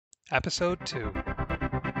Episode 2.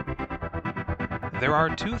 There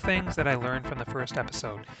are two things that I learned from the first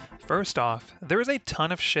episode. First off, there is a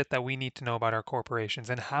ton of shit that we need to know about our corporations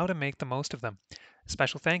and how to make the most of them.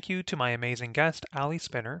 Special thank you to my amazing guest, Ali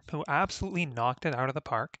Spinner, who absolutely knocked it out of the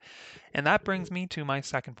park. And that brings me to my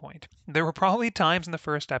second point. There were probably times in the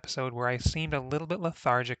first episode where I seemed a little bit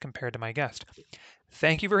lethargic compared to my guest.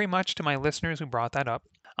 Thank you very much to my listeners who brought that up.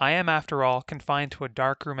 I am, after all, confined to a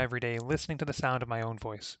dark room every day listening to the sound of my own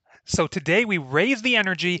voice. So today we raise the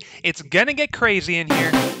energy. It's gonna get crazy in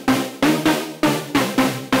here.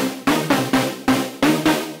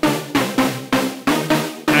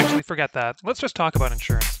 Actually, forget that. Let's just talk about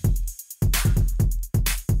insurance.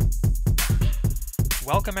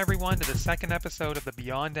 Welcome everyone to the second episode of the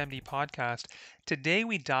Beyond MD podcast. Today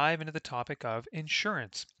we dive into the topic of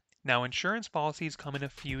insurance. Now, insurance policies come in a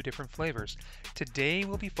few different flavors. Today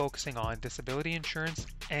we'll be focusing on disability insurance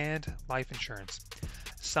and life insurance.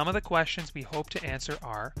 Some of the questions we hope to answer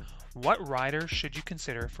are: what riders should you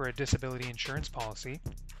consider for a disability insurance policy?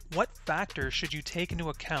 What factors should you take into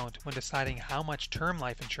account when deciding how much term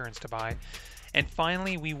life insurance to buy? And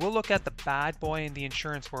finally, we will look at the bad boy in the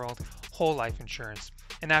insurance world, whole life insurance.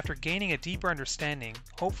 And after gaining a deeper understanding,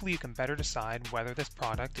 hopefully you can better decide whether this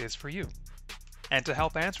product is for you. And to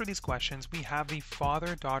help answer these questions, we have the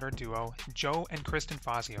father-daughter duo, Joe and Kristen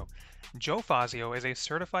Fazio. Joe Fazio is a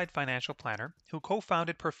certified financial planner who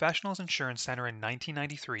co-founded Professionals Insurance Center in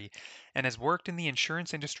 1993 and has worked in the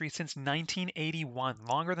insurance industry since 1981,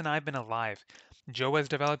 longer than I've been alive. Joe has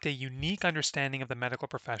developed a unique understanding of the medical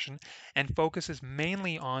profession and focuses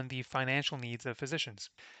mainly on the financial needs of physicians.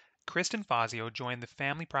 Kristen Fazio joined the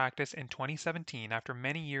family practice in 2017 after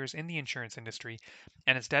many years in the insurance industry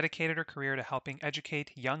and has dedicated her career to helping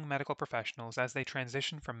educate young medical professionals as they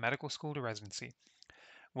transition from medical school to residency.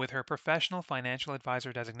 With her professional financial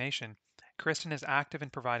advisor designation, Kristen is active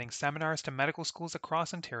in providing seminars to medical schools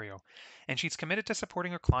across Ontario, and she's committed to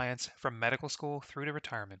supporting her clients from medical school through to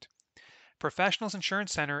retirement. Professionals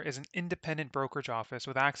Insurance Center is an independent brokerage office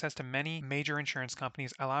with access to many major insurance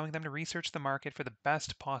companies, allowing them to research the market for the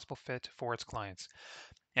best possible fit for its clients.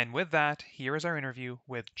 And with that, here is our interview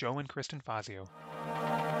with Joe and Kristen Fazio.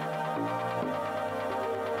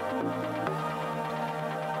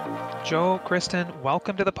 Joe, Kristen,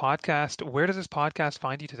 welcome to the podcast. Where does this podcast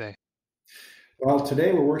find you today? Well,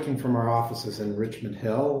 today we're working from our offices in Richmond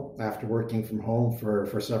Hill. After working from home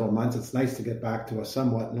for several months, it's nice to get back to a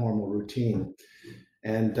somewhat normal routine.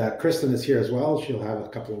 And Kristen is here as well. She'll have a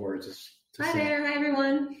couple of words to Hi say. there. Hi,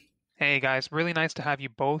 everyone. Hey guys, really nice to have you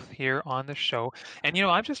both here on the show. And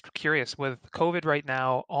I'm just curious, with COVID right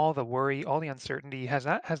now, all the worry, all the uncertainty, has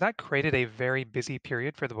that created a very busy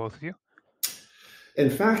period for the both of you? In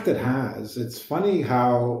fact, it has. It's funny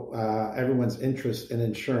how everyone's interest in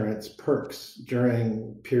insurance perks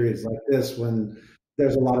during periods like this when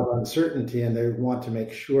there's a lot of uncertainty and they want to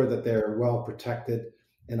make sure that they're well protected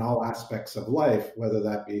in all aspects of life, whether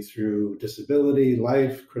that be through disability,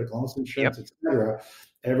 life, critical illness insurance, etc.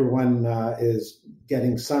 Everyone is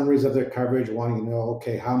getting summaries of their coverage, wanting to know,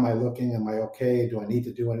 okay, how am I looking? Am I okay? Do I need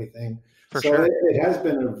to do anything? Sure. It has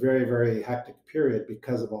been a very, very hectic period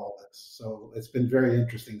because of all this. So it's been very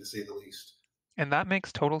interesting to say the least. And that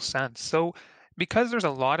makes total sense. So because there's a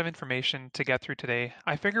lot of information to get through today,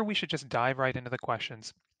 I figure we should just dive right into the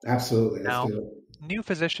questions. Absolutely. Now, Let's do it. New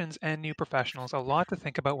physicians and new professionals, a lot to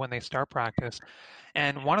think about when they start practice.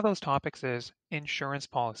 And one of those topics is insurance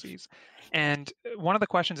policies. And one of the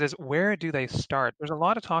questions is, where do they start? There's a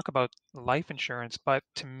lot of talk about life insurance, but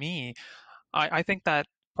to me, I think that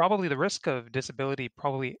probably the risk of disability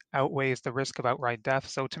probably outweighs the risk of outright death.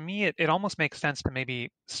 So to me, it almost makes sense to maybe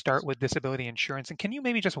start with disability insurance. And can you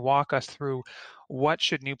maybe just walk us through what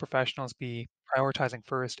should new professionals be prioritizing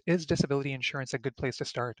first? Is disability insurance a good place to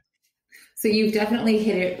start? So you've definitely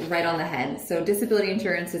hit it right on the head. So disability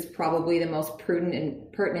insurance is probably the most prudent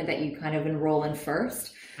and pertinent that you kind of enroll in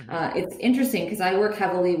first. Mm-hmm. It's interesting because I work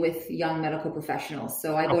heavily with young medical professionals.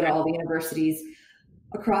 So I go to all the universities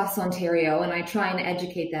across Ontario and I try and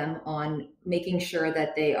educate them on making sure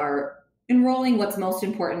that they are enrolling what's most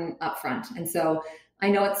important upfront. And so I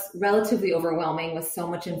know it's relatively overwhelming with so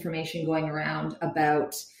much information going around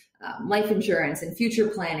about life insurance and future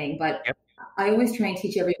planning, but I always try and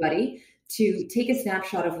teach everybody to take a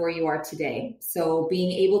snapshot of where you are today. So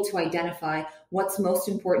being able to identify what's most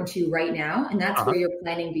important to you right now, and that's where your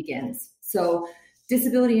planning begins. So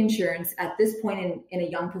disability insurance at this point in a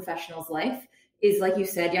young professional's life is, like you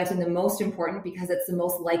said, Yatin, the most important because it's the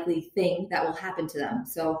most likely thing that will happen to them.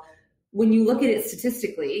 So when you look at it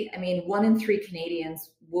statistically, 1 in 3 Canadians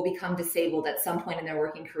will become disabled at some point in their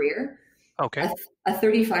working career. Okay. A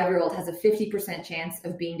 35-year-old has a 50% chance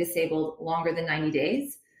of being disabled longer than 90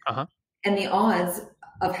 days. Uh-huh. And the odds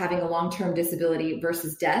of having a long-term disability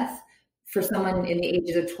versus death for someone in the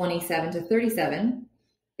ages of 27 to 37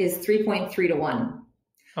 is 3.3 to 1.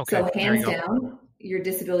 Okay. So There you hands go. down, your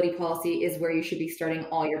disability policy is where you should be starting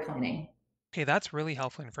all your planning. Okay, that's really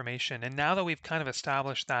helpful information. And now that we've kind of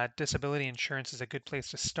established that disability insurance is a good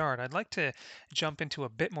place to start, I'd like to jump into a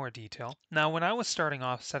bit more detail. Now, when I was starting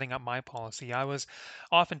off setting up my policy, I was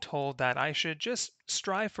often told that I should just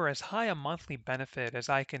strive for as high a monthly benefit as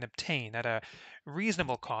I can obtain at a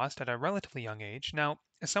reasonable cost at a relatively young age. Now,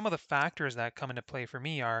 some of the factors that come into play for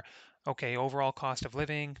me are okay, overall cost of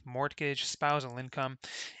living, mortgage, spousal income.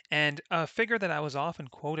 And a figure that I was often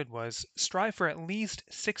quoted was strive for at least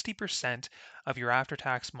 60% of your after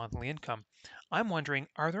tax monthly income. I'm wondering,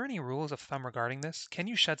 are there any rules of thumb regarding this? Can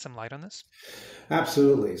you shed some light on this?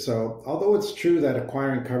 Absolutely. So, although it's true that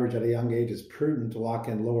acquiring coverage at a young age is prudent to lock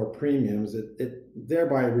in lower premiums, it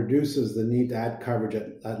thereby reduces the need to add coverage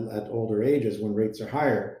at older ages when rates are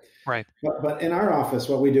higher. Right. But in our office,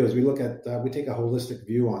 what we do is we take a holistic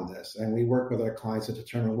view on this, and we work with our clients to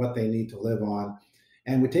determine what they need to live on.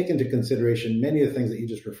 And we take into consideration many of the things that you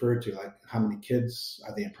just referred to, like how many kids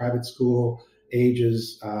are they in private school,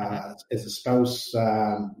 ages, Hmm. is the spouse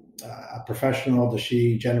a professional, does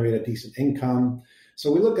she generate a decent income?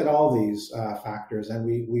 So we look at all these factors, and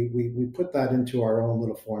we put that into our own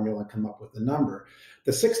little formula and come up with a number.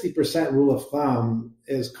 The 60% rule of thumb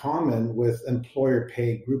is common with employer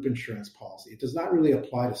paid group insurance policy. It does not really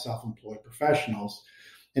apply to self-employed professionals.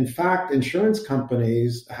 In fact, insurance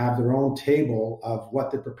companies have their own table of what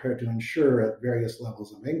they're prepared to insure at various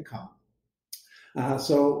levels of income.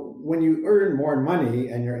 So when you earn more money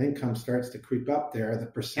and your income starts to creep up there, the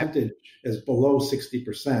Yep. percentage is below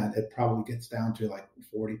 60%. It probably gets down to like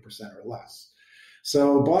 40% or less.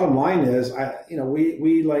 So bottom line is,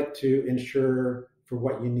 we like to insure for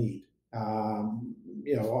what you need.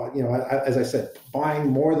 As I said, buying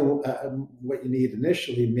more than what you need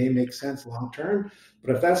initially may make sense long term,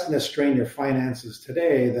 but if that's going to strain your finances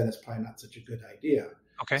today, then it's probably not such a good idea.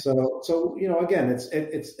 Okay. So again,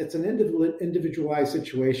 it's an individualized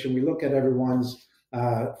situation. We look at everyone's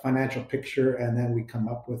financial picture, and then we come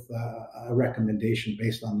up with a recommendation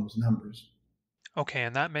based on those numbers. Okay,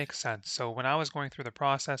 and that makes sense. So when I was going through the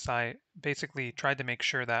process, I basically tried to make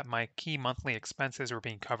sure that my key monthly expenses were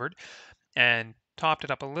being covered and topped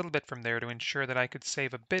it up a little bit from there to ensure that I could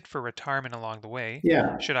save a bit for retirement along the way,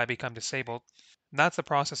 Yeah, should I become disabled. That's the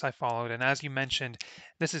process I followed, and as you mentioned,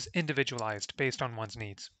 this is individualized based on one's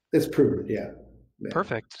needs. it's proven. Yeah, yeah.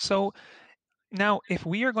 Perfect. So now, if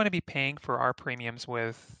we are going to be paying for our premiums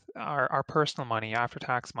with our personal money, after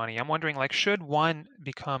tax money, I'm wondering, like, should one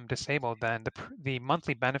become disabled, then the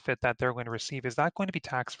monthly benefit that they're going to receive, is that going to be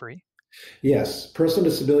tax free? Yes, personal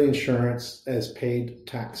disability insurance is paid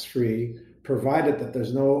tax-free, provided that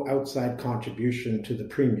there's no outside contribution to the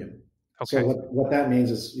premium. So Okay. what that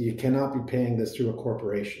means is you cannot be paying this through a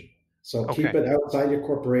corporation. So keep Okay. it outside your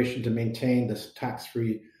corporation to maintain this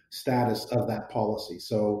tax-free status of that policy.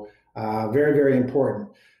 So very, very important.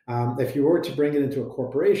 If you were to bring it into a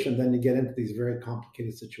corporation, then you get into these very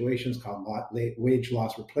complicated situations called wage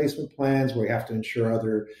loss replacement plans, where you have to insure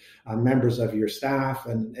other members of your staff,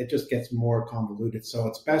 and it just gets more convoluted. So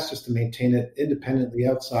it's best just to maintain it independently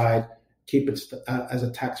outside, keep it as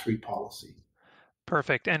a tax-free policy.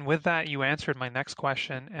 Perfect. And with that, you answered my next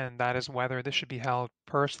question, and that is whether this should be held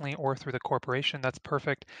personally or through the corporation. That's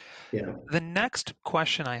perfect. Yeah. The next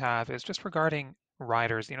question I have is just regarding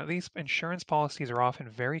riders. These insurance policies are often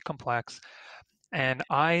very complex, and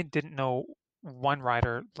I didn't know one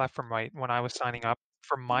rider left from right when I was signing up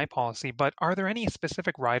for my policy. But are there any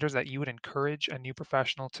specific riders that you would encourage a new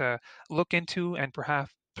professional to look into and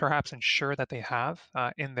perhaps ensure that they have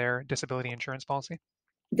in their disability insurance policy?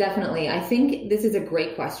 Definitely. I think this is a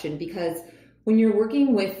great question because when you're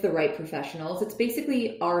working with the right professionals, it's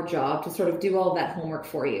basically our job to sort of do all that homework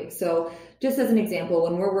for you. So, just as an example,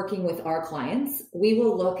 when we're working with our clients, we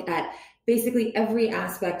will look at basically every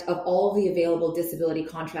aspect of all the available disability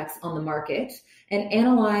contracts on the market and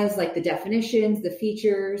analyze like the definitions, the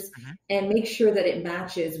features, Hmm. and make sure that it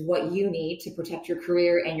matches what you need to protect your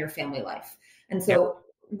career and your family life. And Yep. so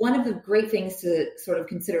one of the great things to sort of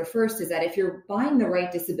consider first is that if you're buying the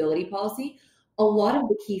right disability policy, a lot of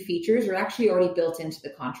the key features are actually already built into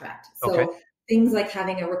the contract. Okay. So things like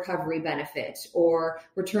having a recovery benefit or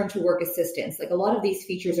return to work assistance, like a lot of these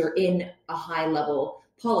features are in a high level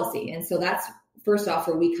policy. And so that's first off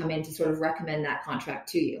where we come in to sort of recommend that contract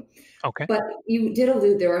to you. Okay. But you did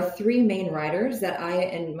allude, there are three main riders that I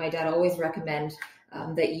and my dad always recommend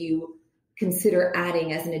that you consider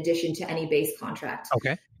adding as an addition to any base contract.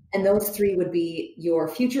 Okay. And those three would be your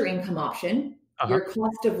future income option, your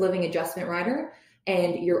cost of living adjustment rider,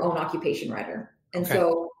 and your own occupation rider. And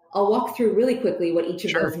so I'll walk through really quickly what each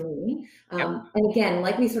of those mean. And again,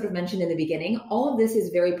 like we sort of mentioned in the beginning, all of this is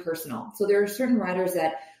very personal. So there are certain riders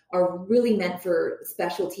that are really meant for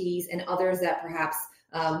specialties and others that perhaps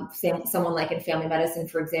someone like in family medicine,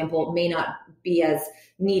 for example, may not be as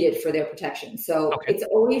needed for their protection. So it's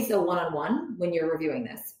always a one-on-one when you're reviewing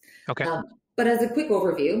this. But as a quick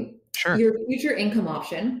overview, your future income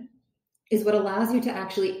option is what allows you to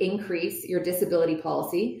actually increase your disability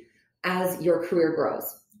policy as your career grows.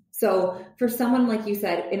 So for someone, like you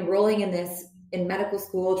said, enrolling in this in medical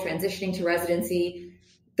school, transitioning to residency,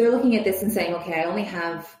 they're looking at this and saying, okay, I only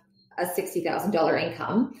have a $60,000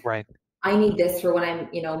 income. Right. I need this for when I'm,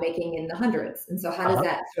 making in the hundreds. And so how does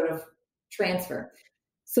that sort of transfer?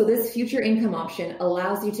 So this future income option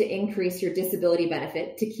allows you to increase your disability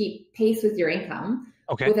benefit to keep pace with your income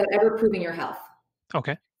without ever proving your health.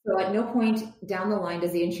 So at no point down the line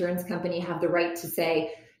does the insurance company have the right to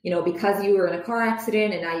say, because you were in a car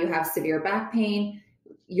accident and now you have severe back pain,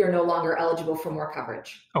 you're no longer eligible for more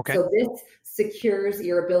coverage. So this secures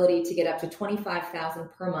your ability to get up to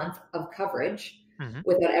 $25,000 per month of coverage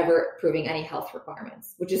without ever proving any health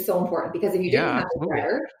requirements, which is so important because if you didn't have a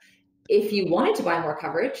rider, if you wanted to buy more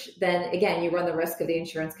coverage, then again, you run the risk of the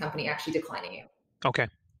insurance company actually declining you.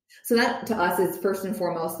 So that to us is first and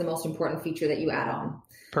foremost the most important feature that you add on.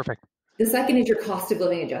 Perfect. The second is your cost of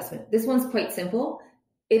living adjustment. This one's quite simple.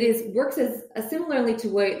 It works as similarly to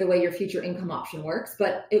the way your future income option works,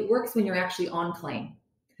 but it works when you're actually on claim.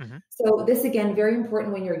 So this, again, very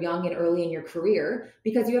important when you're young and early in your career,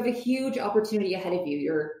 because you have a huge opportunity ahead of you.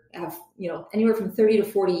 You have anywhere from 30 to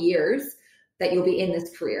 40 years that you'll be in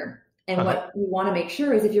this career. And what you want to make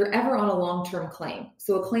sure is if you're ever on a long-term claim,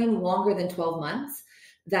 so a claim longer than 12 months,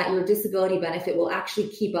 that your disability benefit will actually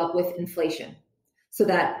keep up with inflation so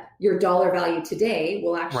that your dollar value today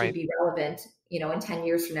will actually be relevant, in 10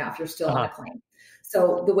 years from now if you're still on a claim.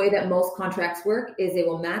 So the way that most contracts work is they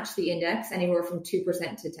will match the index anywhere from 2% to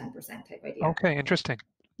 10% type idea. Okay, interesting.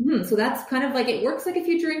 So that's kind of like, it works like a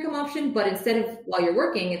future income option, but instead of while you're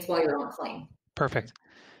working, it's while you're on claim. Perfect.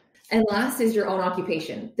 And last is your own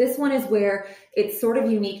occupation. This one is where it's sort of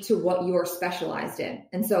unique to what you're specialized in.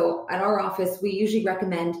 And so at our office, we usually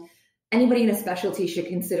recommend anybody in a specialty should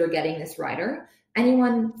consider getting this rider.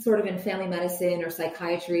 Anyone sort of in family medicine or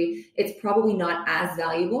psychiatry, it's probably not as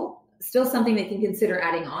valuable. Still something they can consider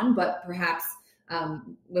adding on, but perhaps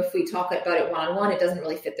if we talk about it one-on-one, it doesn't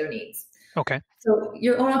really fit their needs. So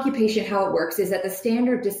your own occupation, how it works is that the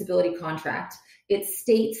standard disability contract, it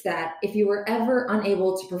states that if you were ever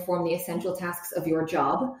unable to perform the essential tasks of your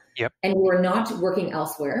job and you were not working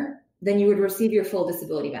elsewhere, then you would receive your full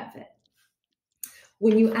disability benefit.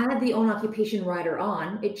 When you add the own occupation rider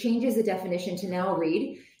on, it changes the definition to now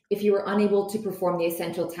read, if you were unable to perform the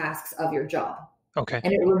essential tasks of your job.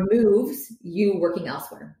 And it removes you working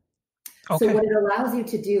elsewhere. So what it allows you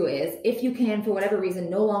to do is, if you can, for whatever reason,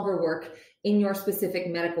 no longer work in your specific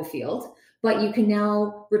medical field, but you can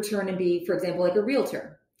now return and be, for example, like a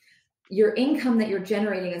realtor. Your income that you're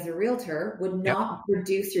generating as a realtor would not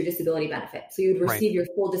reduce your disability benefit. So you would receive your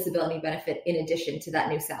full disability benefit in addition to that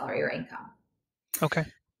new salary or income.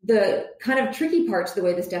 The kind of tricky part to the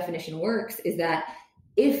way this definition works is that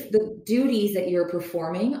if the duties that you're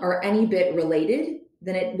performing are any bit related,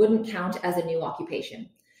 then it wouldn't count as a new occupation.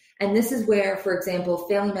 And this is where, for example,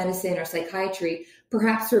 family medicine or psychiatry,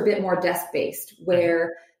 perhaps are a bit more desk-based,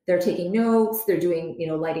 where they're taking notes, they're doing,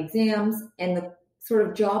 light exams, and the sort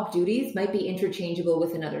of job duties might be interchangeable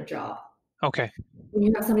with another job. When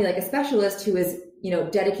you have somebody like a specialist who is,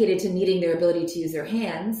 dedicated to needing their ability to use their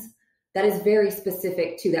hands, that is very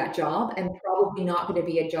specific to that job and probably not going to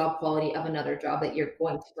be a job quality of another job that you're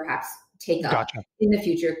going to perhaps take up in the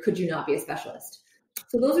future, could you not be a specialist.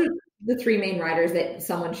 So those are the three main riders that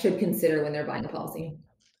someone should consider when they're buying a policy.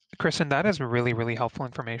 Kristen, that is really, really helpful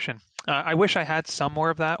information. I wish I had some more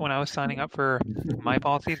of that when I was signing up for my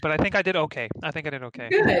policies, but I think I did okay.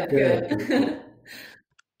 Good.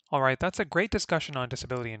 All right, that's a great discussion on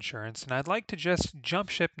disability insurance, and I'd like to just jump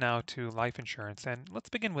ship now to life insurance, and let's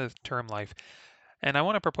begin with term life. And I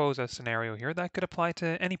want to propose a scenario here that could apply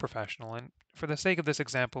to any professional. And for the sake of this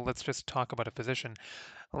example, let's just talk about a physician.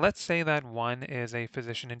 Let's say that one is a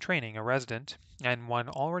physician in training, a resident, and one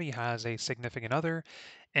already has a significant other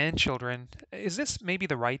and children. Is this maybe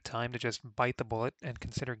the right time to just bite the bullet and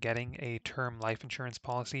consider getting a term life insurance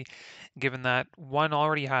policy, given that one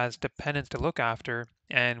already has dependents to look after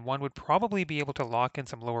and one would probably be able to lock in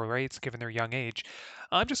some lower rates given their young age?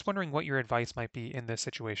 I'm just wondering what your advice might be in this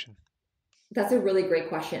situation. That's a really great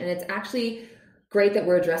question. And it's actually great that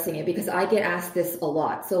we're addressing it because I get asked this a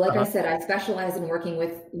lot. So like I said, I specialize in working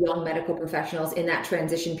with young medical professionals in that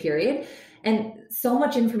transition period. And so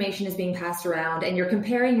much information is being passed around and you're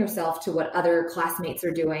comparing yourself to what other classmates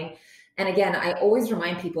are doing. And again, I always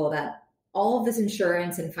remind people that all of this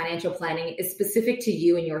insurance and financial planning is specific to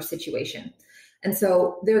you and your situation. And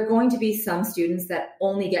so there are going to be some students that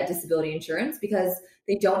only get disability insurance because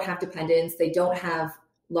they don't have dependents, they don't have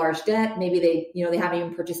large debt, maybe they haven't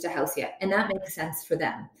even purchased a house yet, and that makes sense for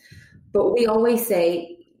them. But we always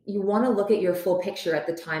say you want to look at your full picture at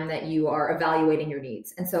the time that you are evaluating your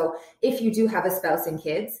needs. And so if you do have a spouse and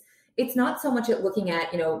kids, it's not so much at looking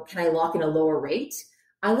at, can I lock in a lower rate?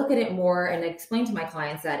 I look at it more and explain to my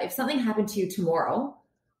clients that if something happened to you tomorrow,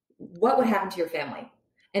 what would happen to your family?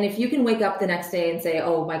 And if you can wake up the next day and say,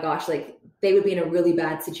 oh my gosh, like they would be in a really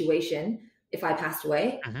bad situation if I passed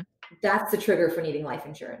away, that's the trigger for needing life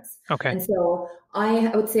insurance. Okay. And so I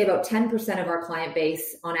would say about 10% of our client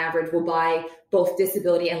base on average will buy both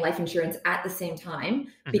disability and life insurance at the same time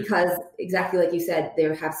because exactly like you said, they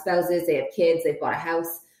have spouses, they have kids, they've bought a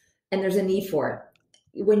house, and there's a need for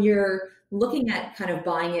it. When you're looking at kind of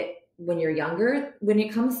buying it when you're younger, when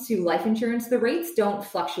it comes to life insurance, the rates don't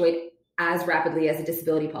fluctuate as rapidly as a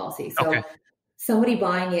disability policy. So somebody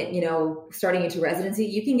buying it, starting into residency,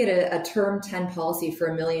 you can get a term 10 policy for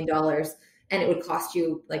 $1 million and it would cost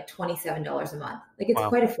you like $27 a month. Like it's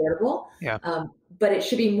quite affordable. Yeah. But it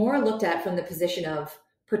should be more looked at from the position of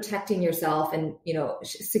protecting yourself and,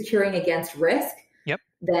 securing against risk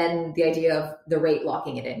than the idea of the rate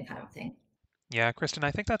locking it in kind of thing. Yeah, Kristen,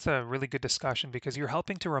 I think that's a really good discussion because you're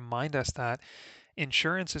helping to remind us that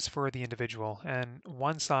insurance is for the individual and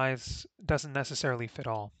one size doesn't necessarily fit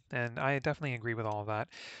all. And I definitely agree with all of that.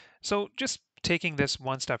 So just taking this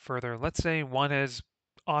one step further, let's say one is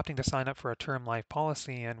opting to sign up for a term life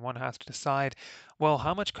policy and one has to decide, well,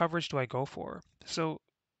 how much coverage do I go for? So,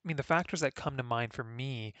 I mean, the factors that come to mind for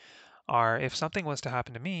me are if something was to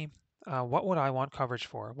happen to me, what would I want coverage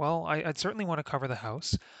for? Well, I'd certainly want to cover the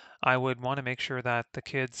house. I would want to make sure that the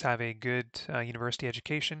kids have a good university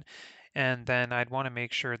education. And then I'd want to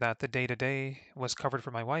make sure that the day to day was covered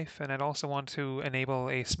for my wife. And I'd also want to enable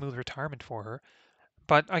a smooth retirement for her.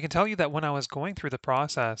 But I can tell you that when I was going through the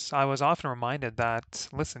process, I was often reminded that,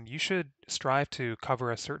 listen, you should strive to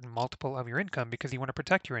cover a certain multiple of your income because you want to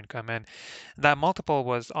protect your income. And that multiple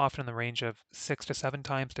was often in the range of 6 to 7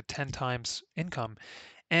 times to 10 times income.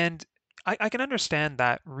 And I can understand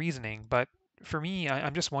that reasoning, but for me,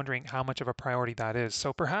 I'm just wondering how much of a priority that is.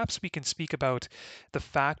 So perhaps we can speak about the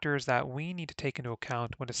factors that we need to take into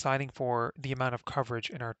account when deciding for the amount of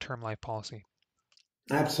coverage in our term life policy.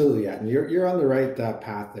 Absolutely, yeah. And you're on the right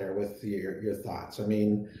path there with your thoughts. I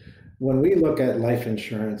mean, when we look at life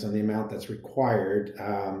insurance and the amount that's required,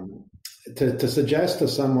 to suggest to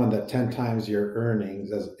someone that 10 times your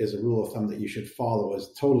earnings is a rule of thumb that you should follow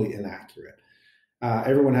is totally inaccurate.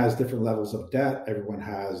 Everyone has different levels of debt. Everyone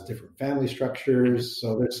has different family structures.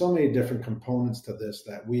 So there's so many different components to this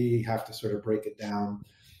that we have to sort of break it down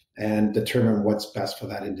and determine what's best for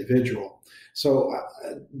that individual. So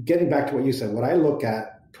getting back to what you said, what I look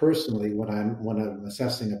at personally when I'm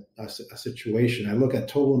assessing a situation, I look at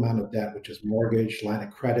total amount of debt, which is mortgage, line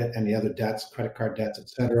of credit, any other debts, credit card debts, et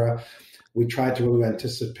cetera. We try to really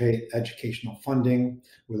anticipate educational funding.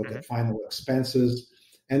 We look at final expenses.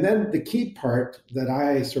 And then the key part that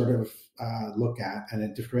I sort of look at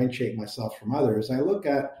and differentiate myself from others, I look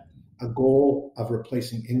at a goal of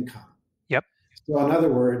replacing income. Yep. So in other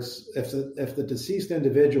words, if the deceased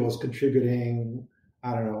individual is contributing,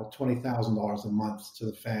 I don't know, $20,000 a month to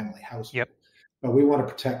the family household, but we want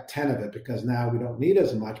to protect 10 of it because now we don't need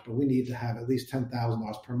as much, but we need to have at least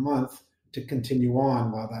 $10,000 per month to continue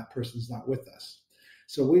on while that person's not with us.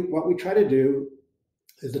 So what we try to do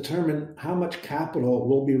is determine how much capital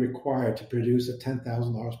will be required to produce a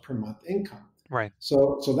 $10,000 per month income. Right.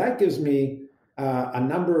 So that gives me a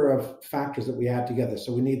number of factors that we add together.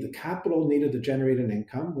 So we need the capital needed to generate an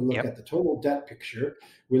income. We look at the total debt picture.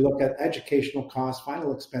 We look at educational costs,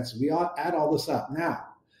 final expenses. We add all this up. Now,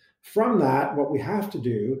 from that, what we have to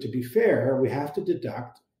do, to be fair, we have to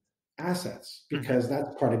deduct assets because that's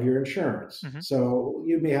part of your insurance. So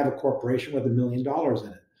you may have a corporation with $1 million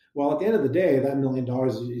in it. Well, at the end of the day, that $1 million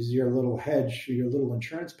is your little hedge, your little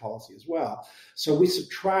insurance policy as well. So we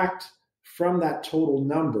subtract from that total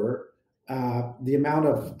number the amount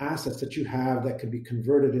of assets that you have that could be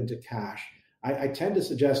converted into cash. I tend to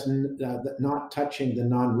suggest that not touching the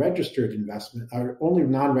non-registered investment, or only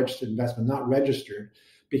non-registered investment, not registered,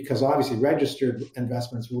 because obviously registered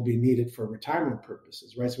investments will be needed for retirement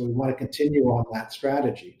purposes, right? So we want to continue on that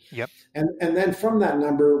strategy. Yep. And then from that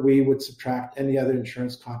number, we would subtract any other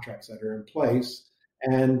insurance contracts that are in place.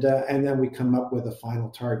 And then we come up with a final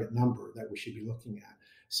target number that we should be looking at.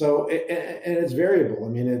 So and it's variable. I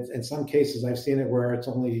mean, in some cases, I've seen it where it's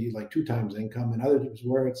only like 2 times income, and others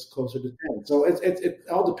where it's closer to 10. So it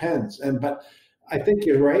all depends. But I think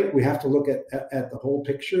you're right. We have to look at the whole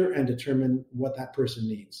picture and determine what that person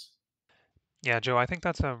needs. Yeah, Joe, I think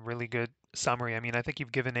that's a really good summary. I mean, I think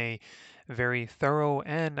you've given a very thorough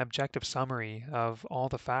and objective summary of all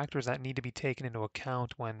the factors that need to be taken into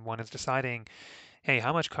account when one is deciding, hey,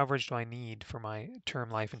 how much coverage do I need for my term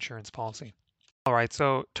life insurance policy? All right,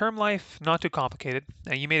 so term life, not too complicated.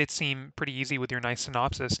 You made it seem pretty easy with your nice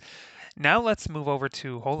synopsis. Now let's move over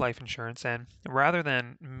to whole life insurance. And rather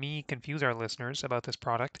than me confuse our listeners about this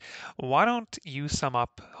product, why don't you sum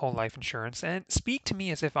up whole life insurance and speak to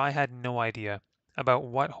me as if I had no idea about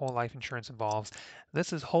what whole life insurance involves?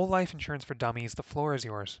 This is whole life insurance for dummies. The floor is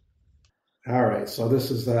yours. All right, so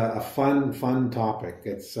this is a fun topic.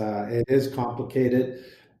 It is complicated,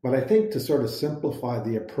 but I think to sort of simplify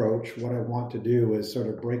the approach, what I want to do is sort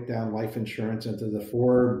of break down life insurance into the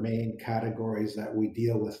 4 main categories that we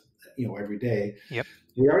deal with, every day. Yep.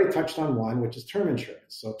 We already touched on one, which is term insurance.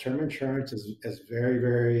 So term insurance is very,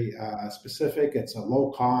 very specific. It's a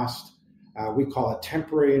low cost. We call it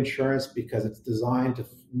temporary insurance because it's designed to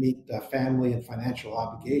meet the family and financial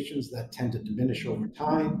obligations that tend to diminish over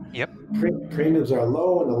time. Yep. Premiums are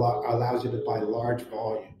low and allows you to buy large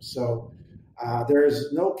volumes. So there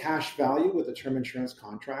is no cash value with a term insurance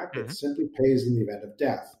contract. It simply pays in the event of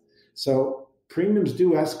death. So premiums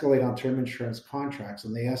do escalate on term insurance contracts,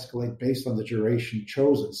 and they escalate based on the duration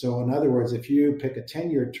chosen. So in other words, if you pick a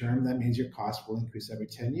 10-year term, that means your cost will increase every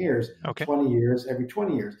 10 years, Okay. 20 years, every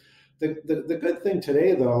 20 years. The good thing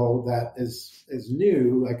today, though, that is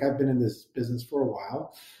new, like I've been in this business for a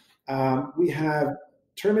while, we have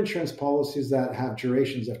term insurance policies that have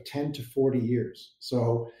durations of 10 to 40 years.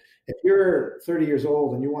 So if you're 30 years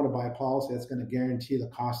old and you want to buy a policy that's going to guarantee the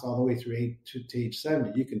cost all the way through to age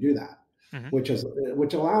 70, you can do that.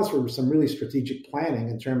 Which allows for some really strategic planning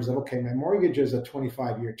in terms of, okay, my mortgage is a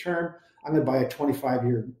 25-year term. I'm going to buy a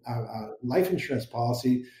 25-year life insurance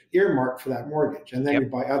policy earmarked for that mortgage. And then you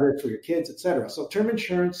buy other for your kids, et cetera. So term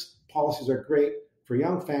insurance policies are great for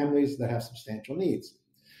young families that have substantial needs.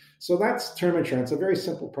 So that's term insurance, a very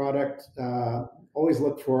simple product. Always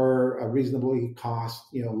look for a reasonably cost,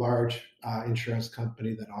 large insurance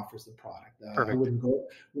company that offers the product. I wouldn't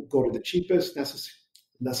go to the cheapest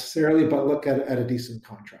necessarily, but look at a decent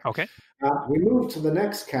contract. Okay. We move to the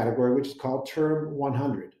next category, which is called Term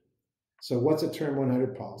 100. So what's a Term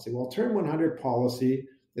 100 policy? Well, Term 100 policy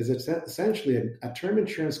is essentially a term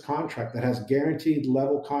insurance contract that has guaranteed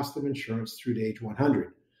level cost of insurance through to age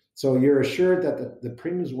 100. So you're assured that the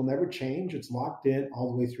premiums will never change. It's locked in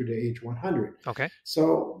all the way through to age 100. Okay.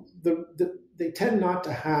 So they tend not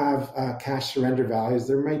to have cash surrender values.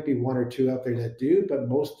 There might be 1 or 2 out there that do, but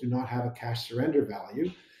most do not have a cash surrender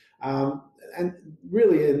value. And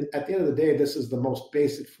really, at the end of the day, this is the most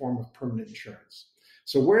basic form of permanent insurance.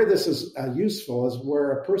 So where this is useful is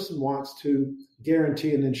where a person wants to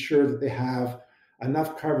guarantee and ensure that they have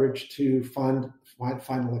enough coverage to fund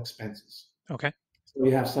final expenses. Okay. So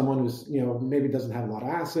you have someone who's, maybe doesn't have a lot of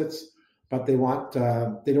assets, but they don't want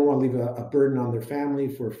to leave a burden on their family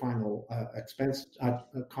for final expense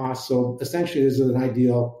costs. So essentially, this is an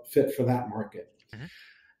ideal fit for that market.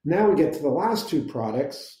 Now we get to the last 2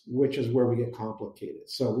 products, which is where we get complicated.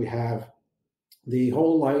 So we have the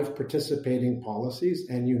whole life participating policies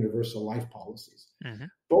and universal life policies.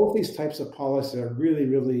 Both these types of policies are really,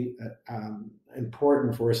 really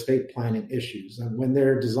important for estate planning issues. And when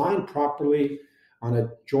they're designed properly on a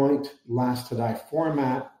joint last to die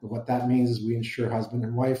format, what that means is we insure husband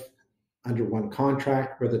and wife under one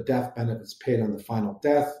contract where the death benefits paid on the final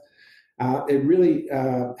death. It really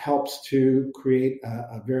helps to create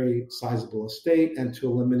a very sizable estate and to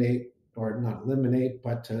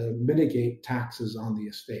to mitigate taxes on the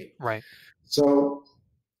estate. Right. So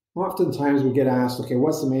oftentimes we get asked, okay,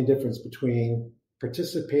 what's the main difference between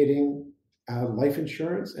participating life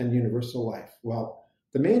insurance and universal life? Well,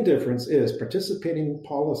 the main difference is participating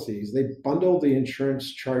policies, they bundle the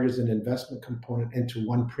insurance charges and investment component into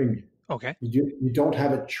one premium. Okay. You don't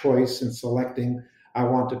have a choice in selecting, I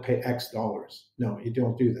want to pay X dollars. No, you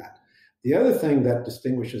don't do that. The other thing that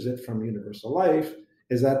distinguishes it from universal life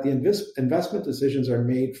is that the investment decisions are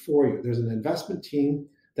made for you. There's an investment team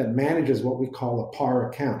that manages what we call a PAR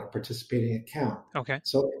account, a participating account. Okay.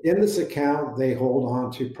 So in this account, they hold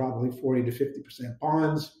on to probably 40 to 50%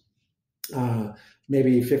 bonds.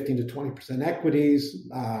 maybe 15 to 20% equities,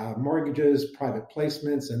 mortgages, private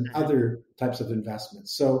placements, and other types of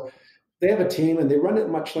investments. So they have a team and they run it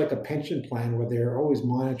much like a pension plan where they're always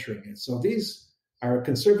monitoring it. So these are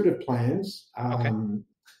conservative plans. Okay.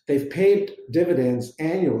 They've paid dividends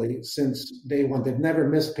annually since day one. They've never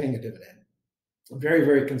missed paying a dividend. Very,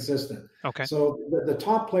 very consistent. Okay. So the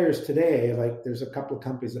top players today, like there's a couple of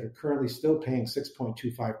companies that are currently still paying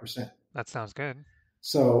 6.25%. That sounds good.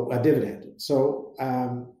 So a dividend. So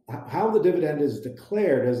how the dividend is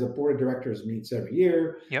declared as the board of directors meets every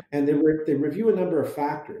year, Yep. and they review a number of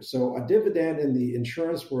factors. So a dividend in the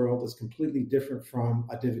insurance world is completely different from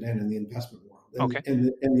a dividend in the investment world. Okay.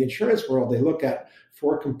 In the insurance world, they look at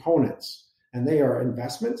 4 components, and they are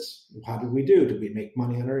investments. How did we do? Did we make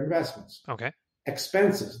money on our investments? Okay.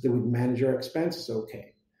 Expenses. Did we manage our expenses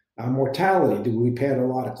okay? Mortality. Did we pay out a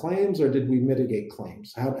lot of claims or did we mitigate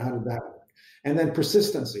claims? How did that work? And then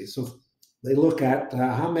persistency. So they look at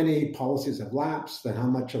how many policies have lapsed and how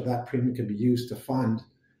much of that premium can be used to fund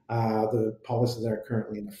the policies that are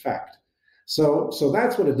currently in effect. So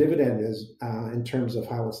that's what a dividend is in terms of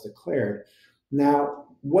how it's declared. Now,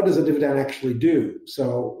 what does a dividend actually do?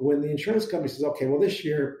 So when the insurance company says, okay, well, this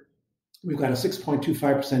year we've got a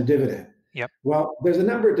 6.25% dividend. Yep. Well, there's a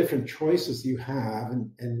number of different choices you have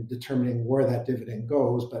in determining where that dividend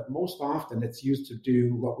goes, but most often it's used to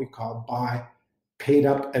do what we call buy paid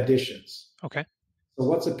up additions. Okay. So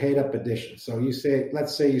what's a paid up addition? So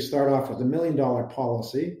let's say you start off with $1 million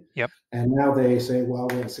policy. Yep. And now they say, well,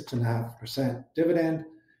 we have a 6.5% dividend.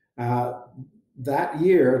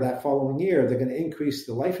 That following year, they're going to increase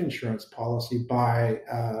the life insurance policy by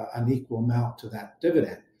an equal amount to that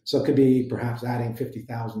dividend. So it could be perhaps adding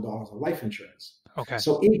 $50,000 of life insurance. Okay.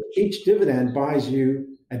 So each dividend buys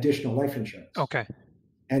you additional life insurance. Okay.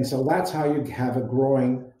 And so that's how you have a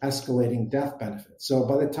growing, escalating death benefit. So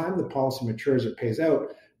by the time the policy matures or pays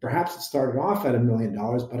out, perhaps it started off at $1 million,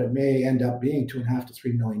 but it may end up being $2.5 to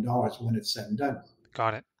 $3 million when it's said and done.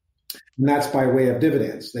 Got it. And that's by way of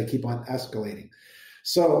dividends. They keep on escalating.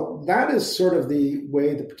 So that is sort of the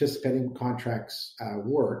way the participating contracts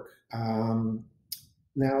work.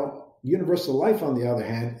 Now, universal life, on the other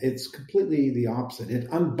hand, it's completely the opposite. It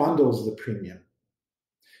unbundles the premium.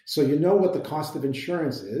 So you know what the cost of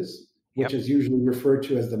insurance is, which is usually referred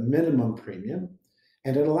to as the minimum premium,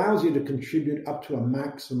 and it allows you to contribute up to a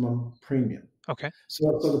maximum premium. Okay.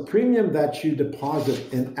 So the premium that you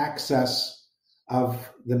deposit in excess of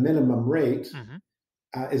the minimum rate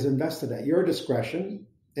is invested at your discretion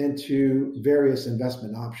into various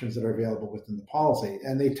investment options that are available within the policy.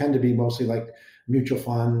 And they tend to be mostly like mutual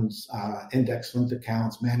funds, index-linked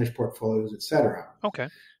accounts, managed portfolios, et cetera. Okay.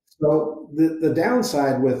 So the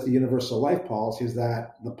downside with the universal life policy is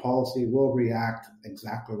that the policy will react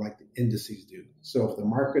exactly like the indices do. So if the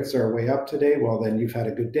markets are way up today, well, then you've had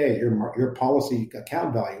a good day. Your policy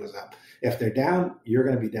account value is up. If they're down, you're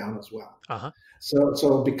going to be down as well. Uh-huh.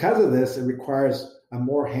 So because of this, it requires a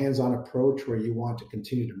more hands-on approach where you want to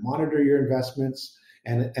continue to monitor your investments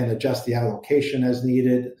and adjust the allocation as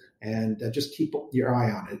needed and just keep your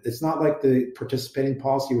eye on it. It's not like the participating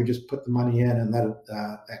policy where you just put the money in and let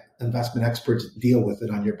investment experts deal with it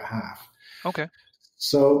on your behalf. Okay.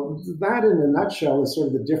 So that in a nutshell is sort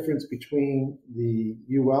of the difference between the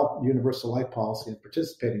UL, universal life policy, and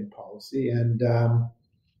participating policy. And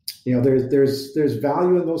there's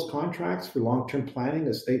value in those contracts for long-term planning,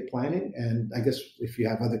 estate planning. And I guess if you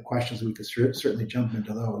have other questions, we could certainly jump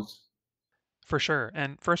into those. For sure.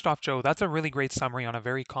 And first off, Joe, that's a really great summary on a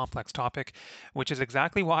very complex topic, which is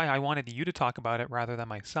exactly why I wanted you to talk about it rather than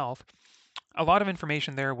myself. A lot of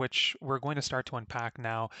information there, which we're going to start to unpack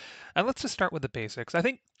now. And let's just start with the basics. I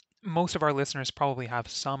think most of our listeners probably have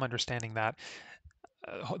some understanding that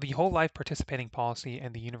the whole life participating policy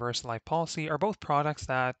and the universal life policy are both products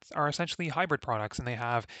that are essentially hybrid products, and they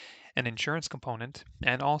have an insurance component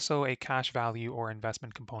and also a cash value or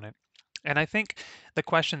investment component. And I think the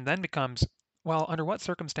question then becomes, well, under what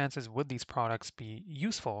circumstances would these products be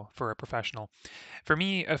useful for a professional? For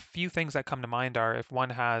me, a few things that come to mind are if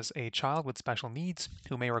one has a child with special needs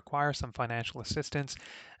who may require some financial assistance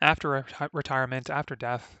after retirement, after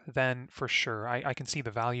death, then for sure I can see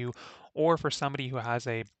the value. Or for somebody who has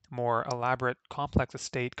a more elaborate, complex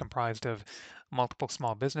estate comprised of multiple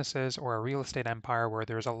small businesses or a real estate empire where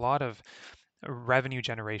there's a lot of revenue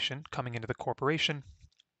generation coming into the corporation,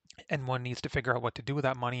 and one needs to figure out what to do with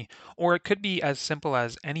that money. Or it could be as simple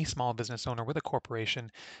as any small business owner with a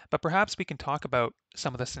corporation, but perhaps we can talk about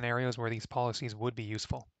some of the scenarios where these policies would be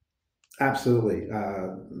useful. Absolutely.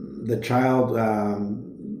 The child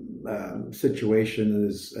situation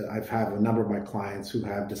is, I've had a number of my clients who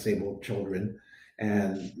have disabled children,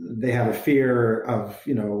 and they have a fear of,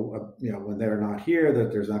 when they're not here,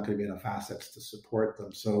 that there's not going to be enough assets to support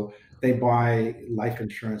them. So they buy life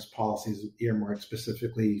insurance policies earmarked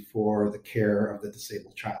specifically for the care of the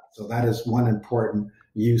disabled child. So that is one important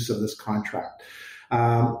use of this contract.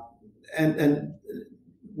 And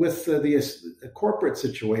with the corporate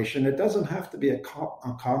situation, it doesn't have to be a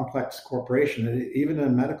complex corporation. Even a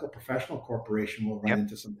medical professional corporation will run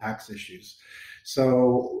into some tax issues.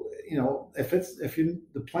 So, if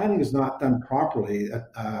the planning is not done properly,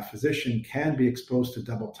 a physician can be exposed to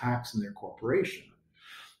double tax in their corporation.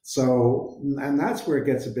 So, and that's where it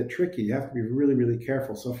gets a bit tricky. You have to be really, really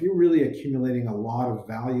careful. So if you're really accumulating a lot of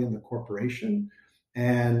value in the corporation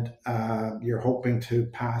and you're hoping to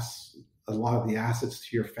pass a lot of the assets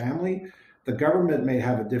to your family, the government may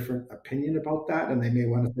have a different opinion about that, and they may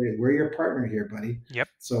want to say, we're your partner here, buddy. Yep.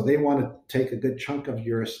 So they want to take a good chunk of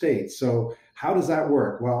your estate. So how does that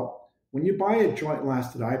work? Well, when you buy a joint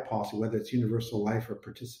lasted eye policy, whether it's universal life or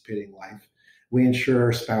participating life, we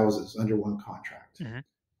insure spouses under one contract.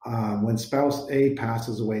 Mm-hmm. When spouse A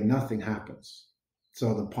passes away, nothing happens.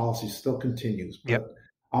 So the policy still continues. But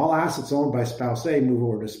all assets owned by spouse A move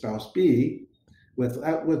over to spouse B with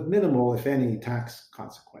minimal, if any, tax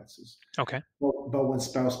consequences. Okay. But when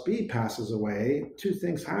spouse B passes away, two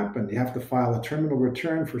things happen. You have to file a terminal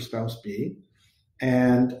return for spouse B,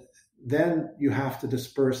 and then you have to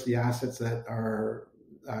disperse the assets that are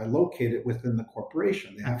located within the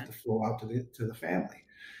corporation. They have to flow out to the family.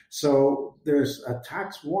 So there's a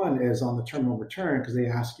tax one is on the terminal return, because they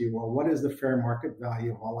ask you, well, what is the fair market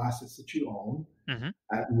value of all assets that you own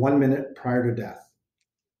at 1 minute prior to death?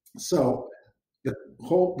 So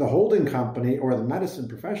the holding company or the medicine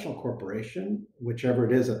professional corporation, whichever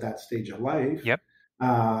it is at that stage of life,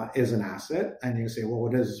 is an asset. And you say, well,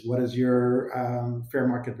 what is your fair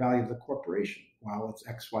market value of the corporation? Well, it's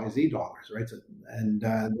XYZ dollars, right? And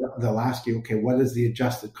they'll ask you, okay, what is the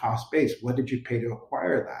adjusted cost base? What did you pay to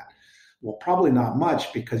acquire that? Well, probably not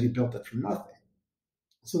much, because you built it from nothing.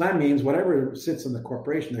 So that means whatever sits in the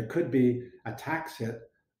corporation, there could be a tax hit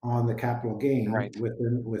on the capital gain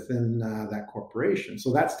within that corporation.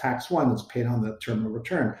 So that's tax one. It's paid on the terminal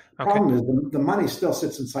return. Problem is the money still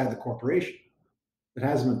sits inside the corporation. It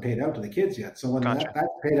hasn't been paid out to the kids yet. So when that's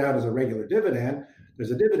paid out as a regular dividend, there's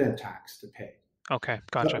a dividend tax to pay. Okay,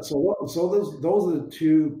 gotcha. So those are the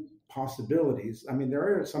two possibilities. I mean,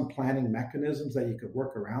 there are some planning mechanisms that you could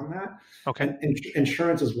work around that. Okay. And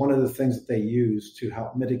insurance is one of the things that they use to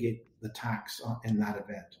help mitigate the tax in that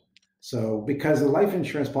event. So because the life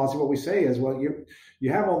insurance policy, what we say is, well,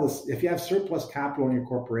 you have all this, if you have surplus capital in your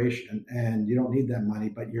corporation and you don't need that money,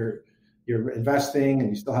 but you're investing and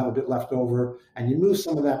you still have a bit left over, and you move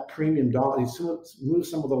some of that premium dollars, move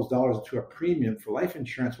some of those dollars to a premium for life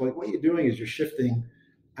insurance. Well, what you're doing is you're shifting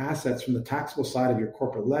assets from the taxable side of your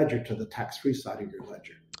corporate ledger to the tax-free side of your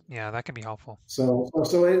ledger. Yeah, that can be helpful. So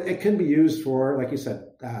it can be used for, like you said,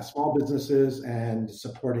 small businesses and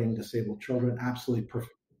supporting disabled children. Absolutely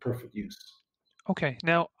perfect use. Okay.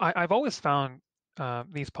 Now, I've always found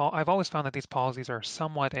I've always found that these policies are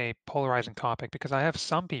somewhat a polarizing topic, because I have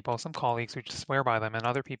some colleagues who just swear by them, and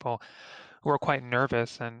other people who are quite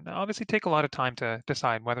nervous and obviously take a lot of time to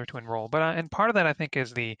decide whether to enroll. But and part of that, I think,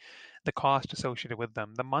 is the cost associated with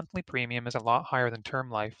them. The monthly premium is a lot higher than term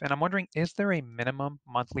life, and I'm wondering, is there a minimum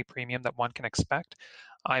monthly premium that one can expect?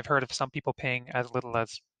 I've heard of some people paying as little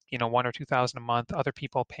as 1,000 or 2,000 a month, other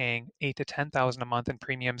people paying 8,000 to 10,000 a month in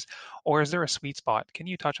premiums, or is there a sweet spot? Can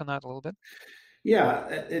you touch on that a little bit? Yeah,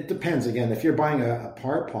 it depends. Again, if you're buying a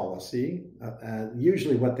par policy,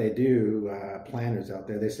 usually what they do, planners out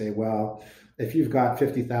there, they say, well, if you've got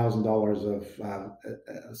 $50,000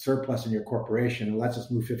 of surplus in your corporation, let's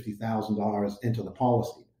just move $50,000 into the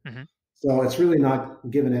policy. Mm-hmm. So it's really not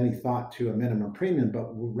given any thought to a minimum premium, but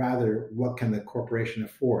rather what can the corporation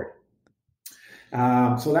afford?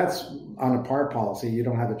 So that's on a par policy. You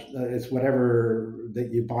don't have it's whatever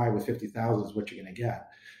that you buy with 50,000 is what you're going to get.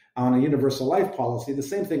 On a universal life policy, the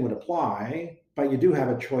same thing would apply, but you do have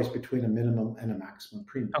a choice between a minimum and a maximum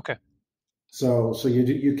premium. Okay. So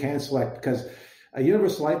you can select, because a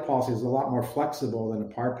universal life policy is a lot more flexible than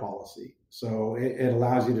a par policy. So it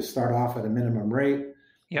allows you to start off at a minimum rate,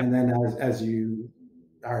 and then as you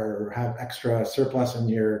have extra surplus in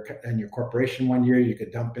your corporation 1 year, you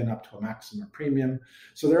could dump in up to a maximum premium.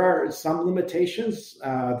 So there are some limitations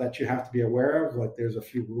that you have to be aware of. Like there's a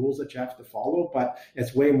few rules that you have to follow, but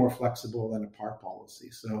it's way more flexible than a par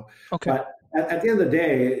policy. So, but at the end of the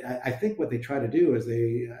day, I think what they try to do is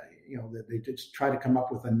they just try to come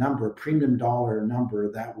up with a premium dollar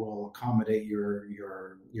number that will accommodate your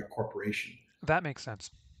corporation. That makes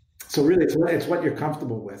sense. So really, it's what you're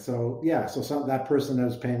comfortable with. So yeah, so that person that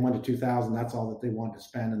was paying 1 to 2,000, that's all that they wanted to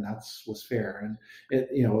spend, and that's was fair, and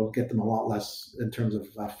it will get them a lot less in terms of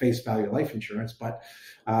face value life insurance, but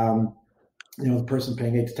um, the person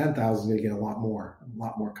paying 8 to 10,000 is going to get a lot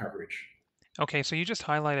more coverage. Okay, so you just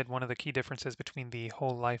highlighted one of the key differences between the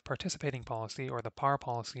whole life participating policy or the PAR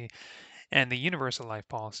policy and the universal life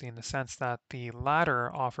policy in the sense that the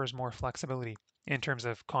latter offers more flexibility in terms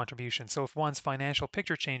of contribution. So if one's financial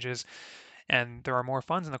picture changes and there are more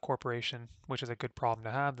funds in the corporation, which is a good problem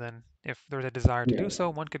to have, then if there's a desire to Yeah. do so,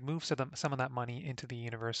 one could move some of that money into the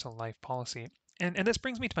universal life policy. And this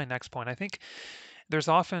brings me to my next point. I think there's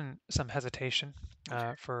often some hesitation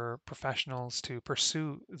for professionals to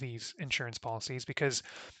pursue these insurance policies because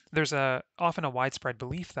there's often a widespread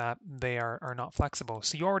belief that they are not flexible.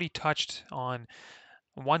 So you already touched on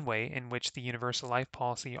one way in which the universal life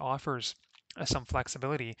policy offers some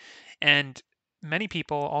flexibility. And many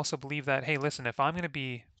people also believe that, hey, listen, if I'm going to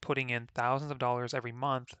be putting in thousands of dollars every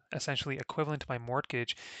month, essentially equivalent to my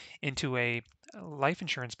mortgage, into a life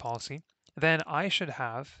insurance policy, then I should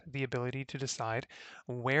have the ability to decide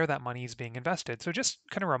where that money is being invested. So just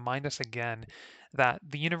kind of remind us again that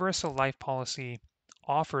the universal life policy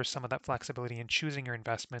offers some of that flexibility in choosing your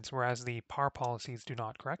investments, whereas the PAR policies do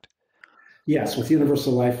not, correct? Yes, with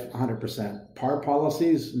universal life, 100%. Par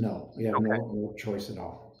policies, no, you have Okay. no choice at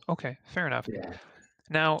all. Okay, fair enough. Yeah.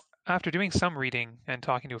 Now, after doing some reading and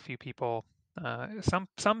talking to a few people,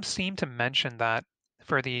 some seem to mention that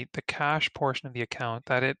for the cash portion of the account,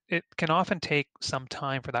 that it can often take some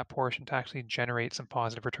time for that portion to actually generate some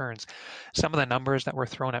positive returns. Some of the numbers that were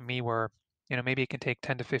thrown at me were, maybe it can take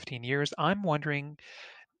 10 to 15 years. I'm wondering,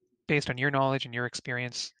 based on your knowledge and your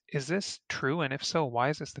experience, is this true? And if so, why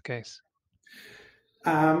is this the case?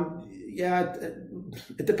 Yeah,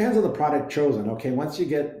 it depends on the product chosen. Okay, once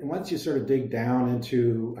you sort of dig down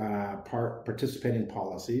into participating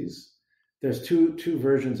policies, there's two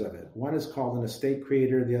versions of it. One is called an estate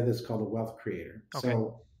creator, the other is called a wealth creator. Okay.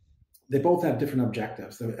 So they both have different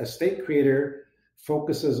objectives. The estate creator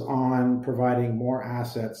focuses on providing more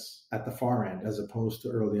assets at the far end as opposed to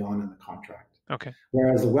early on in the contract. Okay.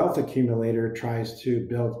 Whereas the wealth accumulator tries to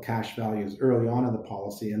build cash values early on in the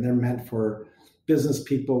policy, and they're meant for business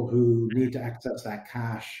people who need to access that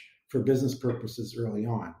cash for business purposes early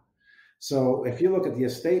on. So if you look at the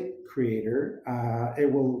estate creator,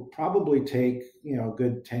 it will probably take a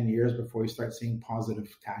good 10 years before you start seeing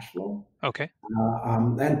positive cash flow. Okay.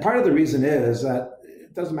 And part of the reason is that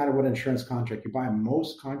it doesn't matter what insurance contract you buy.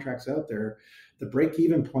 Most contracts out there, the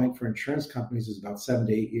break-even point for insurance companies is about 7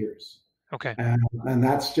 to 8 years. Okay. And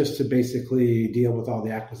that's just to basically deal with all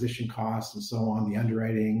the acquisition costs and so on, the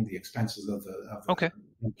underwriting, the expenses of the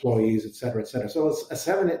employees, et cetera, et cetera. So it's a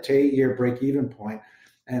 7 to 8 year break-even point.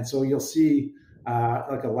 And so you'll see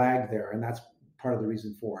like a lag there, and that's part of the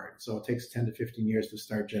reason for it. So it takes 10 to 15 years to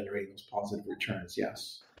start generating those positive returns,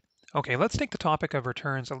 yes. Okay, let's take the topic of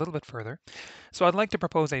returns a little bit further. So I'd like to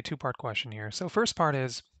propose a two-part question here. So first part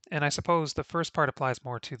is, and I suppose the first part applies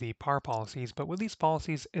more to the PAR policies, but with these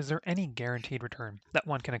policies, is there any guaranteed return that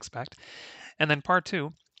one can expect? And then part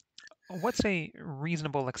two, what's a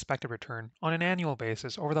reasonable expected return on an annual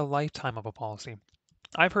basis over the lifetime of a policy?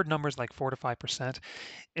 I've heard numbers like 4 to 5%.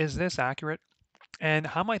 Is this accurate? And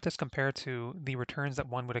how might this compare to the returns that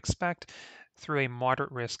one would expect through a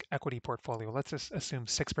moderate risk equity portfolio? Let's just assume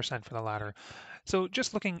 6% for the latter. So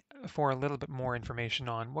just looking for a little bit more information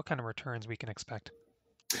on what kind of returns we can expect.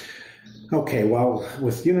 Okay, well,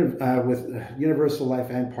 with universal life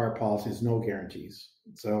and par policies, no guarantees.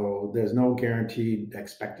 So there's no guaranteed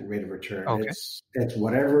expected rate of return. Okay. It's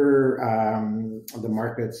whatever the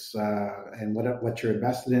markets and what you're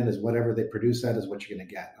invested in is whatever they produce that is what you're going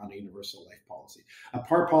to get on a universal life policy. A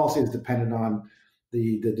par policy is dependent on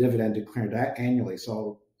the dividend declared annually.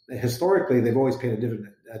 So historically, they've always paid a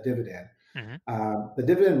dividend. Mm-hmm. The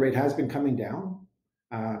dividend rate has been coming down.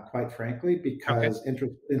 Quite frankly, because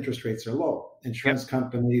interest rates are low. Insurance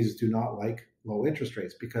companies do not like low interest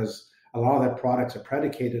rates because a lot of their products are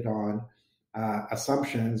predicated on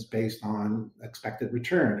assumptions based on expected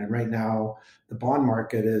return. And right now, the bond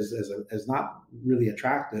market is not really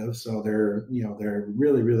attractive. So they're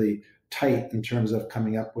really tight in terms of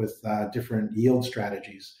coming up with different yield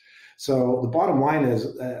strategies. So the bottom line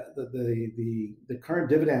is the current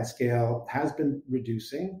dividend scale has been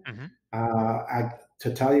reducing. Mm-hmm.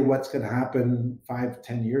 To tell you what's going to happen 5,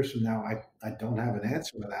 10 years from now, I don't have an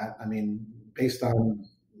answer to that. I mean, based on,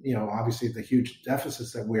 obviously the huge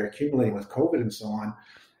deficits that we're accumulating with COVID and so on,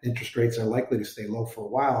 interest rates are likely to stay low for a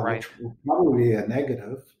while, Right. which will probably be a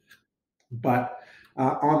negative. But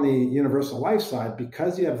On the universal life side,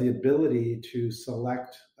 because you have the ability to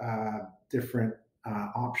select different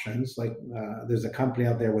options, like there's a company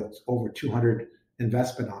out there with over 200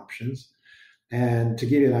 investment options. And to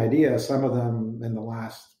give you an idea, some of them in the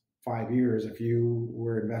last 5 years, if you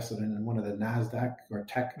were invested in one of the NASDAQ or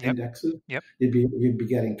tech Yep. indexes, Yep. you'd be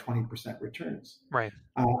getting 20% returns. Right.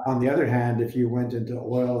 On the other hand, if you went into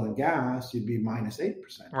oil and gas, you'd be minus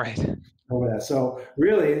 8%. Right. Over that. So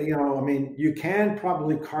really, I mean, you can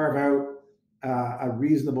probably carve out a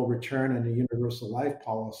reasonable return in a universal life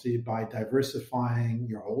policy by diversifying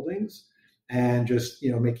your holdings and just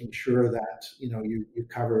making sure that you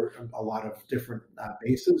cover a lot of different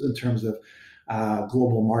bases in terms of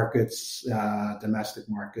global markets, domestic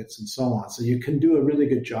markets, and so on. So you can do a really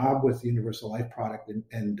good job with the universal life product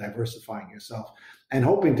and diversifying yourself and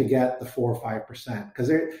hoping to get the 4 or 5%, because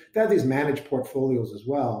they have these managed portfolios as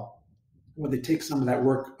well, where they take some of that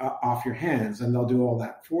work off your hands and they'll do all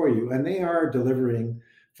that for you. And they are delivering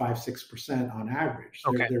 5-6% on average.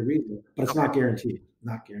 Okay. They're reasonable, but it's not guaranteed.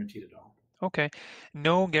 Not guaranteed at all. Okay.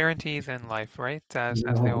 No guarantees in life, right? As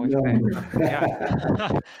they No, always no. say.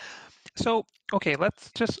 Yeah. So, okay, let's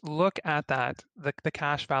just look at the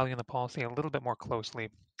cash value in the policy a little bit more closely.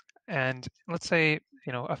 And let's say,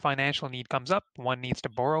 a financial need comes up, one needs to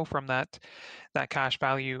borrow from that cash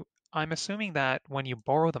value. I'm assuming that when you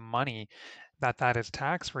borrow the money, that is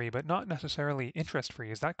tax-free, but not necessarily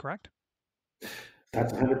interest-free. Is that correct?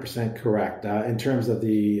 That's 100% correct. In terms of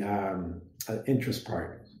the interest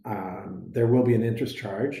part, there will be an interest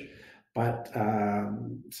charge, but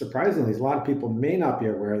surprisingly, a lot of people may not be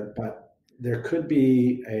aware, but there could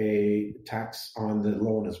be a tax on the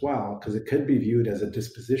loan as well, because it could be viewed as a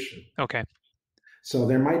disposition. Okay. So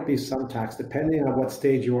there might be some tax depending on what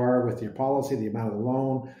stage you are with your policy, the amount of the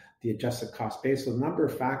loan, the adjusted cost base, so a number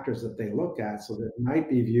of factors that they look at. So that it might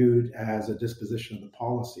be viewed as a disposition of the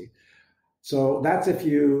policy. So that's if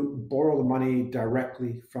you borrow the money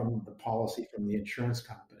directly from the policy, from the insurance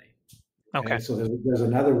company. Okay. So there's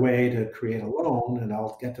another way to create a loan, and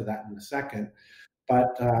I'll get to that in a second.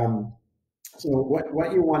 But so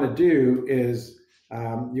what you want to do is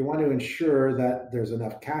you want to ensure that there's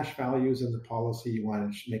enough cash values in the policy. You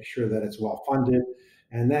want to make sure that it's well funded.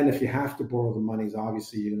 And then if you have to borrow the monies,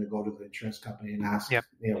 obviously you're going to go to the insurance company and ask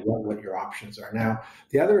what your options are. Now,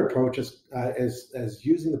 the other approach is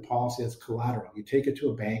using the policy as collateral. You take it to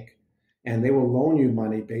a bank and they will loan you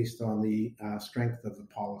money based on the strength of the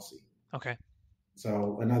policy. Okay.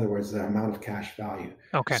 So in other words, the amount of cash value.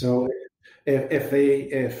 Okay. So if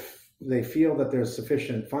they feel that there's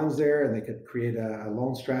sufficient funds there and they could create a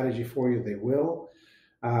loan strategy for you, they will.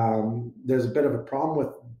 There's a bit of a problem with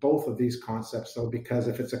both of these concepts, though, because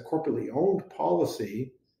if it's a corporately owned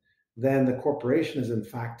policy, then the corporation is in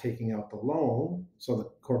fact taking out the loan. So the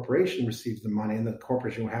corporation receives the money and the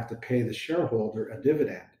corporation will have to pay the shareholder a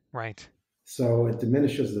dividend. Right. So it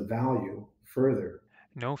diminishes the value further.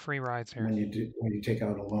 No free rides here. When you take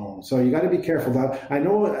out a loan. So you got to be careful. Now, I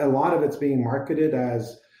know a lot of it's being marketed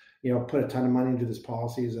as, put a ton of money into these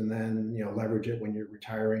policies and then, leverage it when you're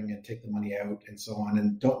retiring and take the money out and so on.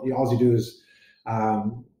 And all you do is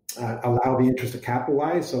allow the interest to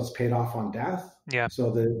capitalize, so it's paid off on death. Yeah.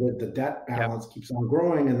 So the debt balance keeps on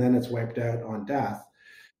growing and then it's wiped out on death.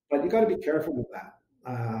 But you got to be careful with that.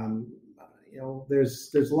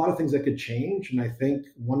 There's a lot of things that could change, and I think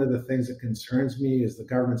one of the things that concerns me is the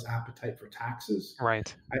government's appetite for taxes.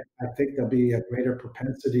 Right. I think there'll be a greater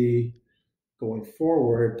propensity going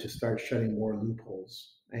forward to start shutting more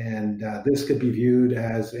loopholes. And this could be viewed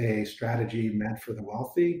as a strategy meant for the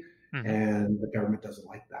wealthy, and the government doesn't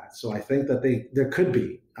like that. So I think that there could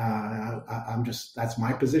be. That's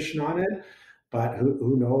my position on it. But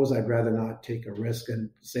who knows? I'd rather not take a risk and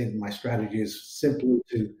say my strategy is simply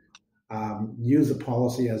to use the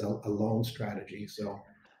policy as a loan strategy. So.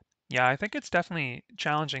 Yeah, I think it's definitely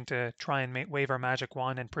challenging to try and wave our magic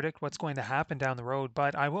wand and predict what's going to happen down the road.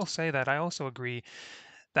 But I will say that I also agree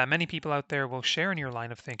that many people out there will share in your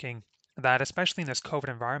line of thinking that, especially in this COVID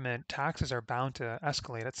environment, taxes are bound to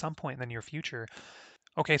escalate at some point in the near future.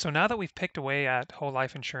 Okay, so now that we've picked away at whole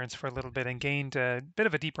life insurance for a little bit and gained a bit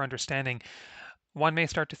of a deeper understanding, one may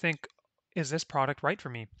start to think, is this product right for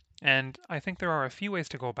me? And I think there are a few ways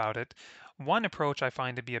to go about it. One approach I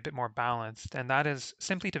find to be a bit more balanced, and that is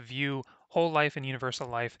simply to view whole life and universal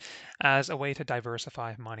life as a way to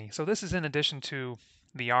diversify money. So this is in addition to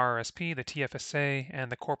the RRSP, the TFSA,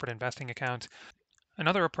 and the corporate investing account.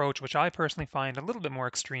 Another approach, which I personally find a little bit more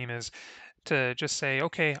extreme, is to just say,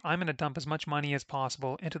 okay, I'm going to dump as much money as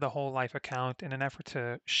possible into the whole life account in an effort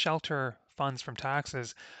to shelter funds from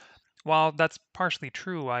taxes. While that's partially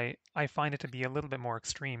true, I find it to be a little bit more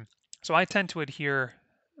extreme. So I tend to adhere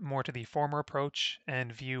more to the former approach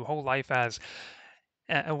and view whole life as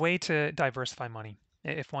a way to diversify money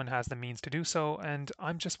if one has the means to do so. And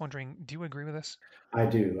I'm just wondering, do you agree with this? I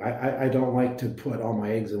do. I don't like to put all my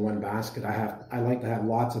eggs in one basket. I like to have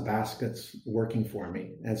lots of baskets working for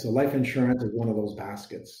me. And so life insurance is one of those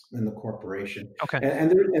baskets in the corporation. Okay. And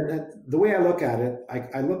the way I look at it,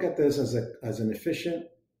 I look at this as an efficient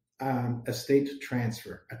estate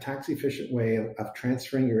transfer, a tax efficient way of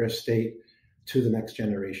transferring your estate to the next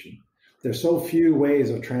generation. There's so few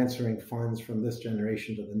ways of transferring funds from this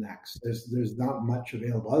generation to the next. There's not much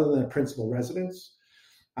available other than a principal residence.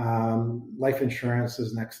 Life insurance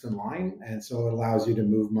is next in line, and so it allows you to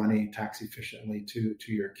move money tax efficiently to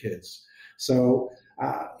your kids. So,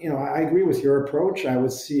 I agree with your approach. I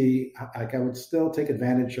would I would still take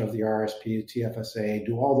advantage of the RSP, TFSA,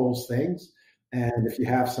 do all those things. And if you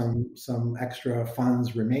have some extra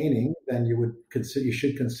funds remaining, then you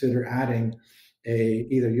should consider adding a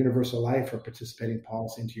either universal life or participating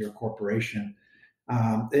policy into your corporation.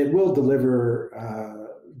 It will deliver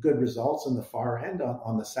good results in the far end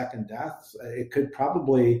on the second death. It could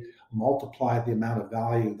probably multiply the amount of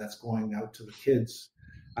value that's going out to the kids.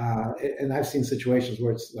 And I've seen situations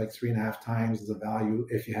where it's like 3.5 times the value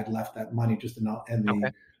if you had left that money just in the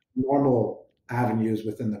Okay. normal avenues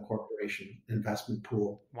within the corporation investment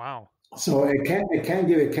pool. Wow. So it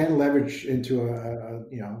can leverage into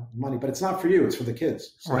money, but it's not for you; it's for the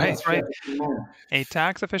kids. So Right, that's right. keep in mind. A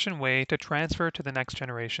tax efficient way to transfer to the next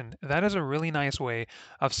generation. That is a really nice way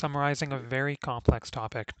of summarizing a very complex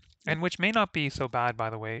topic. And which may not be so bad, by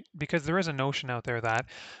the way, because there is a notion out there that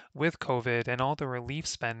with COVID and all the relief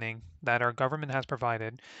spending that our government has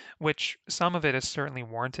provided, which some of it is certainly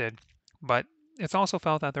warranted, but it's also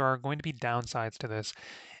felt that there are going to be downsides to this.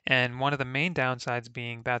 And one of the main downsides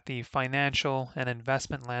being that the financial and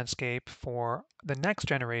investment landscape for the next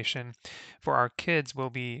generation, for our kids, will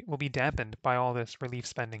be dampened by all this relief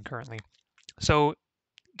spending currently. So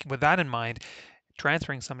with that in mind,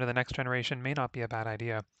 transferring some to the next generation may not be a bad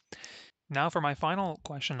idea. Now for my final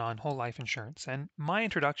question on whole life insurance. And my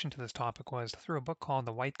introduction to this topic was through a book called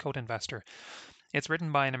The White Coat Investor. It's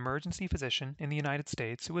written by an emergency physician in the United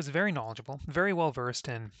States who is very knowledgeable, very well versed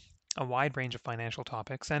in a wide range of financial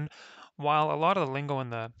topics. And while a lot of the lingo in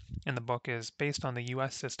the book is based on the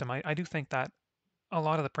US system, I do think that a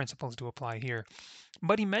lot of the principles do apply here.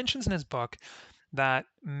 But he mentions in his book that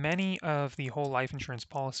many of the whole life insurance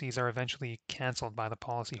policies are eventually canceled by the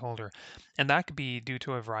policyholder. And that could be due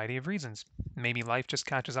to a variety of reasons. Maybe life just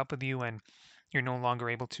catches up with you and you're no longer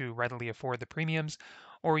able to readily afford the premiums,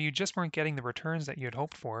 or you just weren't getting the returns that you had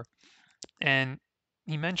hoped for. And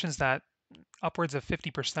he mentions that upwards of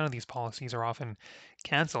 50% of these policies are often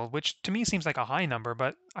canceled, which to me seems like a high number,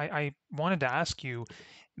 but I wanted to ask you,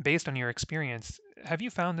 based on your experience, have you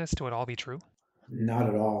found this to at all be true? Not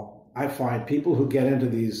at all. I find people who get into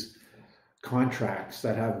these contracts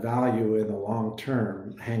that have value in the long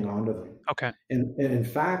term hang on to them. Okay. And in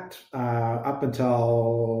fact, up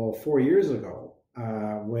until 4 years ago,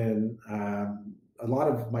 when a lot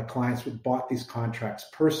of my clients would bought these contracts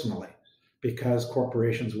personally because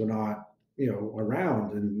corporations were not,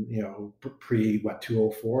 around and, pre what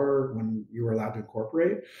 204 when you were allowed to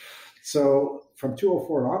incorporate. So from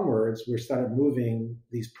 204 onwards, we started moving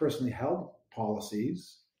these personally held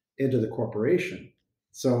policies into the corporation.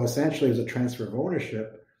 So essentially, it was a transfer of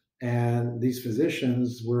ownership, and these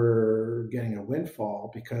physicians were getting a windfall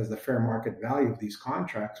because the fair market value of these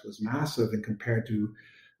contracts was massive and compared to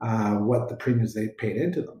what the premiums they paid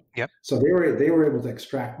into them. Yep. So they were able to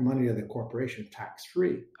extract money to the corporation tax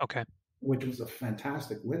free, Okay. which was a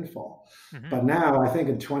fantastic windfall. Hmm. But now I think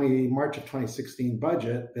in March of 2016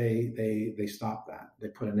 budget, they stopped that. They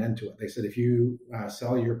put an end to it. They said if you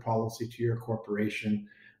sell your policy to your corporation,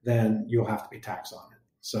 then you'll have to pay tax on it.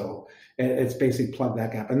 So it's basically plugged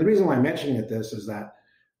that gap. And the reason why I'm mentioning this is that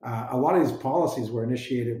a lot of these policies were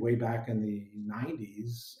initiated way back in the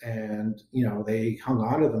 90s, and they hung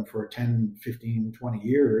on to them for 10, 15, 20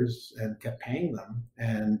 years and kept paying them.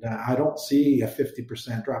 And I don't see a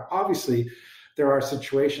 50% drop. Obviously, there are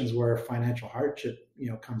situations where financial hardship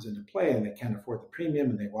comes into play and they can't afford the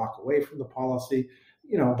premium and they walk away from the policy,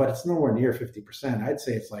 but it's nowhere near 50%. I'd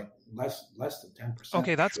say it's like less than 10%.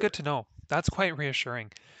 Okay, that's Sure. good to know. That's quite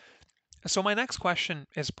reassuring. So my next question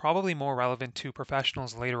is probably more relevant to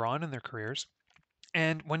professionals later on in their careers.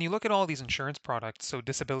 And when you look at all these insurance products, so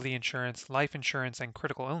disability insurance, life insurance, and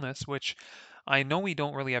critical illness, which I know we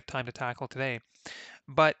don't really have time to tackle today,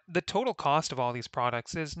 but the total cost of all these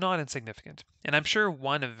products is not insignificant. And I'm sure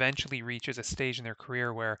one eventually reaches a stage in their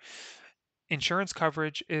career where insurance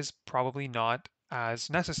coverage is probably not as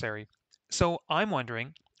necessary. So I'm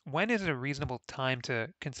wondering, when is it a reasonable time to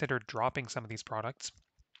consider dropping some of these products?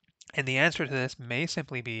 And the answer to this may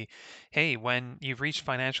simply be, hey, when you've reached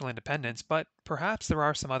financial independence, but perhaps there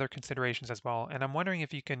are some other considerations as well. And I'm wondering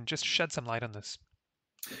if you can just shed some light on this.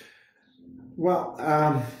 Well,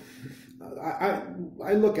 I,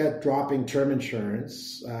 I look at dropping term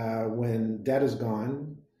insurance when debt is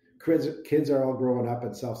gone, kids are all growing up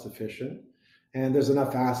and self-sufficient, and there's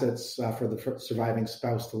enough assets for the surviving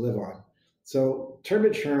spouse to live on. So term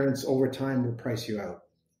insurance over time will price you out.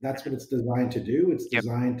 That's what it's designed to do. It's Yep.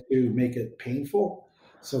 designed to make it painful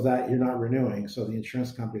so that you're not renewing, so the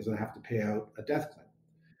insurance companies don't have to pay out a death claim.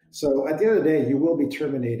 So at the end of the day, you will be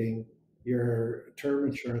terminating your term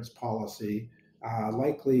insurance policy,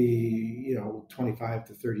 likely, 25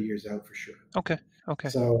 to 30 years out for sure. Okay. Okay.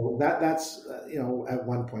 So that's at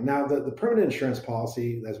one point. Now the permanent insurance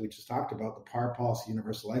policy, as we just talked about, the PAR policy,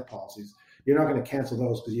 universal life policies, you're not going to cancel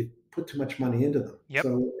those because you put too much money into them. Yep.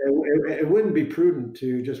 So it wouldn't be prudent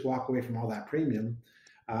to just walk away from all that premium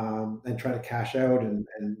and try to cash out and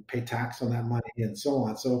pay tax on that money and so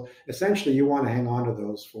on. So essentially, you want to hang on to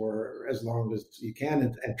those for as long as you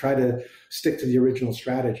can and try to stick to the original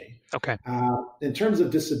strategy. Okay. In terms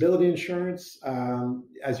of disability insurance,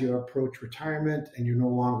 as you approach retirement and you're no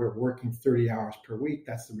longer working 30 hours per week,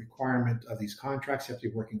 that's the requirement of these contracts. You have to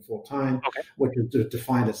be working full time, Okay. which is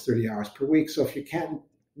defined as 30 hours per week. So if you can't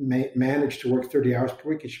manage to work 30 hours per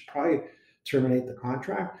week, you should probably terminate the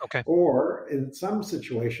contract. Okay. Or in some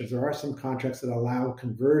situations, there are some contracts that allow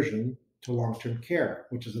conversion to long-term care,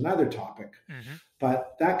 which is another topic. Mm-hmm.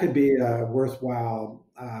 But that could be a worthwhile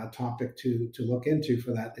topic to look into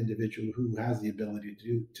for that individual who has the ability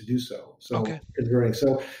to do so. So Okay. converting.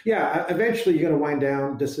 So yeah, eventually you're going to wind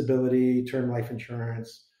down disability, term life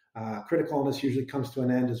insurance. Critical illness usually comes to an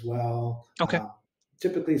end as well. Okay.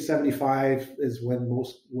 Typically 75 is when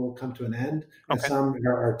most will come to an end, and Okay. some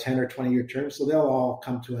are 10 or 20-year terms, so they'll all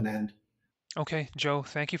come to an end. Okay, Joe,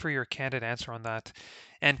 thank you for your candid answer on that.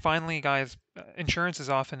 And finally, guys, insurance is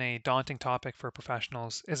often a daunting topic for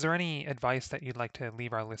professionals. Is there any advice that you'd like to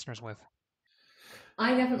leave our listeners with?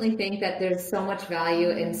 I definitely think that there's so much value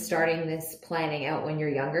in starting this planning out when you're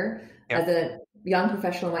younger. Yep. As a young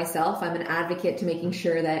professional myself, I'm an advocate to making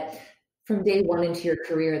sure that from day one into your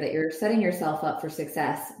career that you're setting yourself up for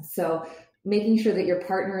success. So making sure that you're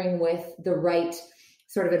partnering with the right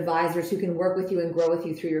sort of advisors who can work with you and grow with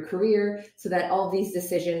you through your career so that all these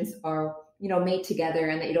decisions are, made together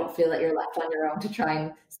and that you don't feel that you're left on your own to try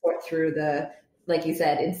and sort through the, like you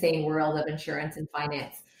said, insane world of insurance and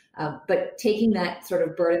finance. But taking that sort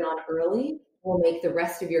of burden on early will make the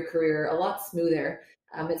rest of your career a lot smoother.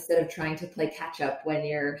 Instead of trying to play catch up when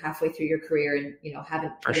you're halfway through your career and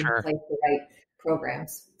haven't put in place the right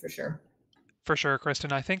programs, for sure. For sure,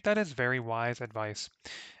 Kristen. I think that is very wise advice.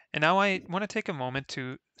 And now I want to take a moment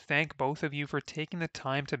to thank both of you for taking the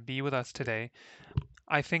time to be with us today.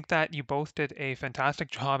 I think that you both did a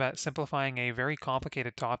fantastic job at simplifying a very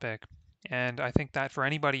complicated topic. And I think that for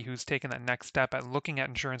anybody who's taken that next step at looking at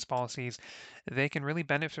insurance policies, they can really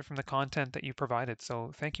benefit from the content that you provided.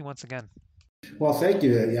 So thank you once again. Well, thank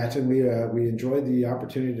you, Yatin. We enjoyed the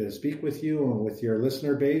opportunity to speak with you and with your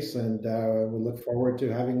listener base, and we look forward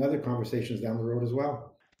to having other conversations down the road as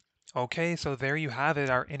well. Okay, so there you have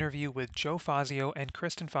it, our interview with Joe Fazio and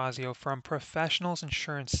Kristen Fazio from Professionals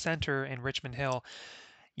Insurance Center in Richmond Hill.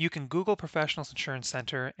 You can Google Professionals Insurance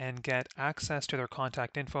Center and get access to their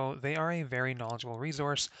contact info. They are a very knowledgeable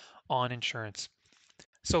resource on insurance.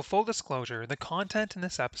 So full disclosure, the content in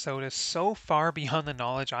this episode is so far beyond the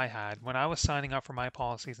knowledge I had when I was signing up for my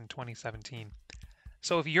policies in 2017.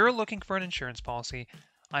 So if you're looking for an insurance policy,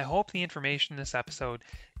 I hope the information in this episode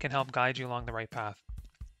can help guide you along the right path.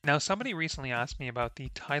 Now, somebody recently asked me about the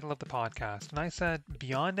title of the podcast, and I said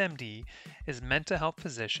Beyond MD is meant to help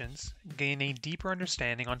physicians gain a deeper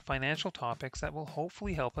understanding on financial topics that will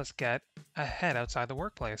hopefully help us get ahead outside the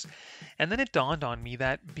workplace. And then it dawned on me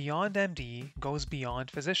that Beyond MD goes beyond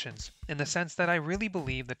physicians, in the sense that I really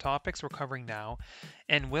believe the topics we're covering now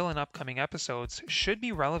and will in upcoming episodes should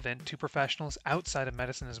be relevant to professionals outside of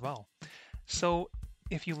medicine as well. So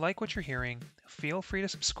if you like what you're hearing, feel free to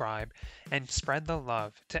subscribe and spread the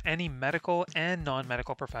love to any medical and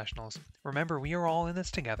non-medical professionals. Remember, we are all in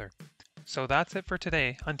this together. So that's it for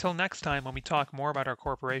today. Until next time when we talk more about our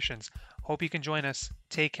corporations, hope you can join us.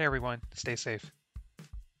 Take care, everyone. Stay safe.